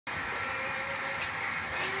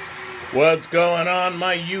What's going on,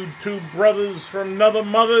 my YouTube brothers from Nether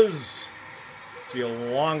Mothers? It's your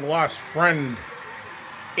long-lost friend,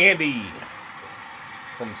 Andy,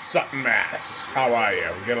 from Sutton, Mass. How are you?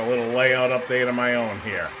 We got a little layout update of my own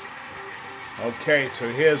here. Okay,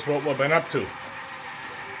 so here's what we've been up to.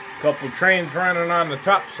 A couple trains running on the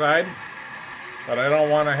top side, but I don't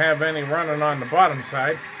want to have any running on the bottom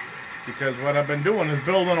side, because what I've been doing is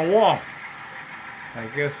building a wall. I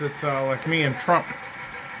guess it's like me and Trump.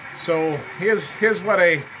 So here's what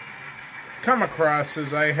I come across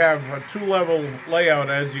is I have a two-level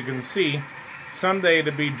layout, as you can see, someday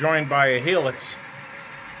to be joined by a helix,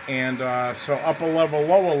 and so upper level,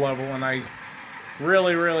 lower level, and I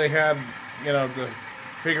really had, to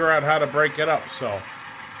figure out how to break it up. So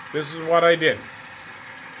this is what I did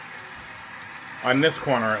on this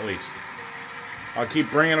corner, at least. I'll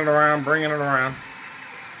keep bringing it around.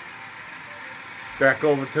 Back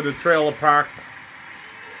over to the trailer park,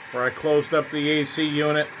 where I closed up the AC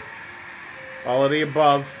unit, all of the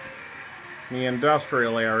above, the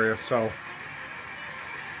industrial area. So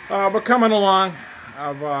we're coming along.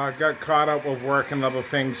 I've got caught up with work and other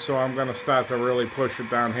things, so I'm going to start to really push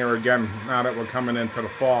it down here again now that we're coming into the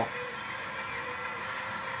fall.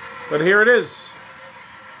 But here it is,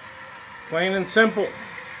 plain and simple.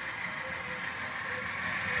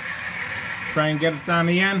 Try and get it down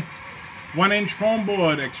the end. 1-inch foam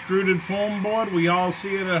board, extruded foam board. We all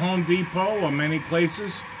see it at Home Depot or many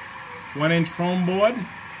places. 1-inch foam board.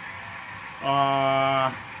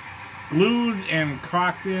 Glued and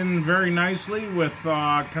caulked in very nicely with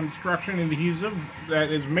construction adhesive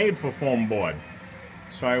that is made for foam board.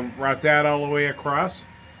 So I brought that all the way across.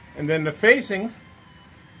 And then the facing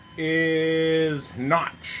is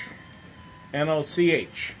Notch.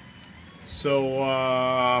 N-O-C-H. So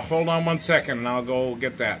hold on 1 second and I'll go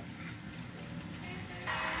get that.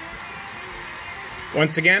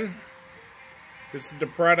 Once again, this is the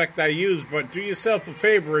product I use, but do yourself a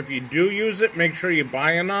favor. If you do use it, make sure you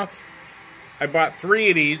buy enough. I bought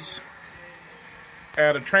 3 of these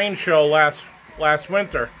at a train show last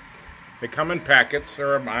winter. They come in packets.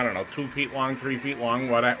 They're, I don't know, 2 feet long, 3 feet long,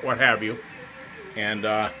 what have you. And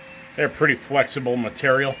they're pretty flexible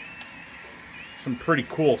material. Some pretty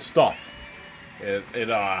cool stuff.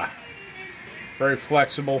 Very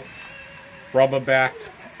flexible, rubber backed,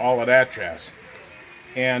 all of that jazz.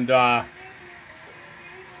 And I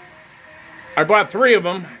bought 3 of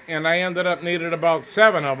them, and I ended up needing about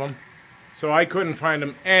 7 of them. So I couldn't find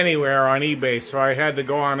them anywhere on eBay, so I had to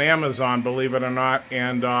go on Amazon, believe it or not,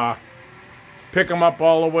 and pick them up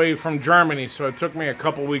all the way from Germany. So it took me a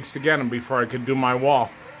couple weeks to get them before I could do my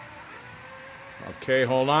wall. Okay,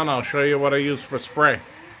 hold on. I'll show you what I use for spray.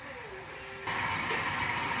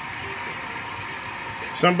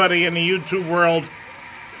 Somebody in the YouTube world,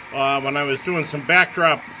 when I was doing some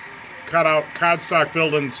backdrop cutout cardstock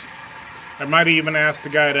buildings, I might have even asked the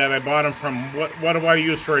guy that I bought them from, what do I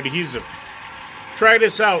use for adhesive? Try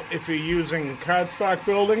this out if you're using cardstock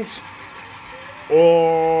buildings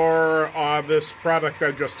or this product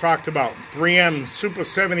I just talked about, 3M Super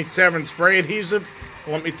 77 spray adhesive.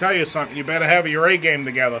 Let me tell you something, you better have your A game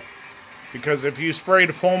together, because if you spray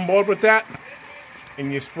the foam board with that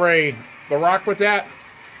and you spray the rock with that,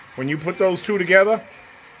 when you put those two together,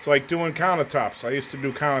 it's like doing countertops. I used to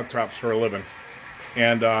do countertops for a living.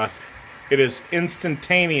 And it is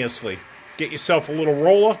instantaneously. Get yourself a little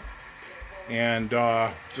roller and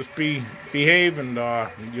just behave and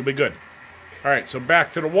you'll be good. Alright, so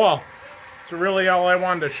back to the wall. That's really all I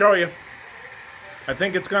wanted to show you. I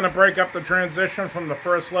think it's going to break up the transition from the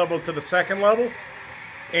first level to the second level.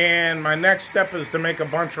 And my next step is to make a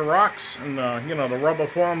bunch of rocks and the rubber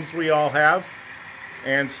forms we all have,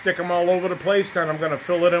 and stick them all over the place. Then I'm going to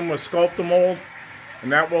fill it in with Sculptamold,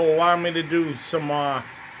 and that will allow me to do some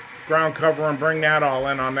ground cover and bring that all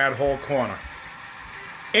in on that whole corner.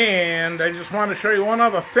 And I just want to show you one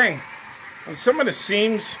other thing. On some of the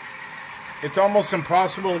seams, it's almost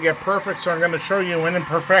impossible to get perfect, so I'm going to show you an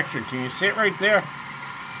imperfection. Can you see it right there?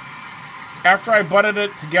 After I butted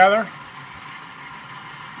it together,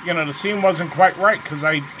 the seam wasn't quite right, because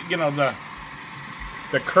the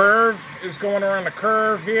curve is going around the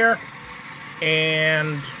curve here,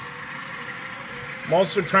 and I'm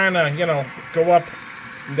also trying to, go up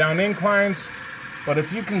and down inclines. But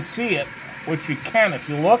if you can see it, which you can if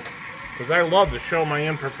you look, because I love to show my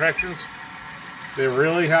imperfections, they're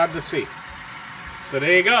really hard to see. So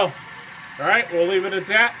there you go. Alright, we'll leave it at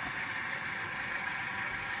that.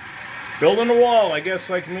 Building a wall, I guess,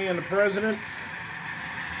 like me and the president.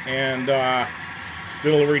 And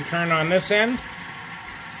do a return on this end.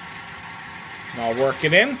 And I'll work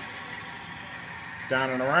it in, down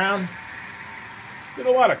and around. Did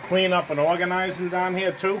a lot of cleanup and organizing down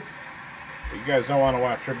here too. You guys don't want to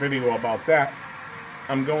watch a video about that.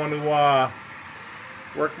 I'm going to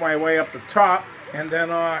work my way up the top, and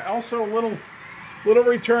then also a little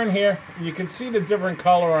return here. You can see the different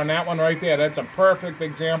color on that one right there. That's a perfect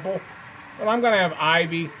example. But I'm going to have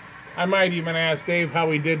ivy. I might even ask Dave how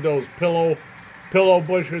he did those pillow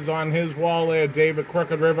bushes on his wall there, Dave at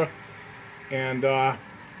Crooked River. And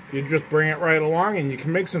you just bring it right along, and you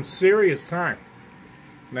can make some serious time.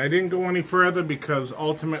 And I didn't go any further because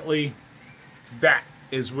ultimately that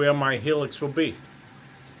is where my helix will be.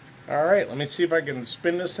 Alright, let me see if I can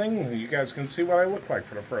spin this thing. You guys can see what I look like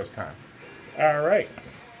for the first time. Alright.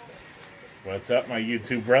 What's up, my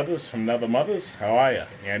YouTube brothers from Nether Mothers? How are ya?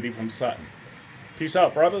 Andy from Sutton. Peace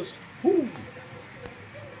out, brothers.